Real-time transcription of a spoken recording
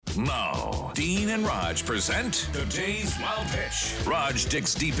Now, Dean and Raj present today's Wild Pitch. Raj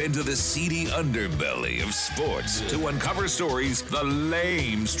digs deep into the seedy underbelly of sports to uncover stories the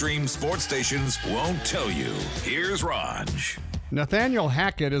lamestream sports stations won't tell you. Here's Raj. Nathaniel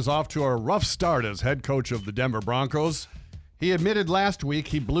Hackett is off to a rough start as head coach of the Denver Broncos. He admitted last week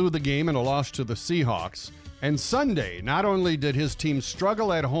he blew the game in a loss to the Seahawks. And Sunday, not only did his team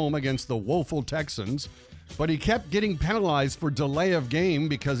struggle at home against the woeful Texans, but he kept getting penalized for delay of game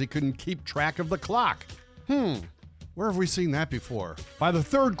because he couldn't keep track of the clock. Where have we seen that before? By the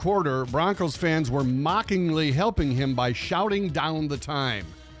third quarter, Broncos fans were mockingly helping him by shouting down the time.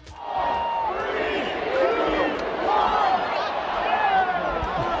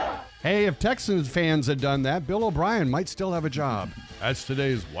 Hey, if Texans fans had done that, Bill O'Brien might still have a job. That's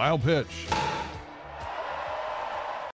today's Wild Pitch.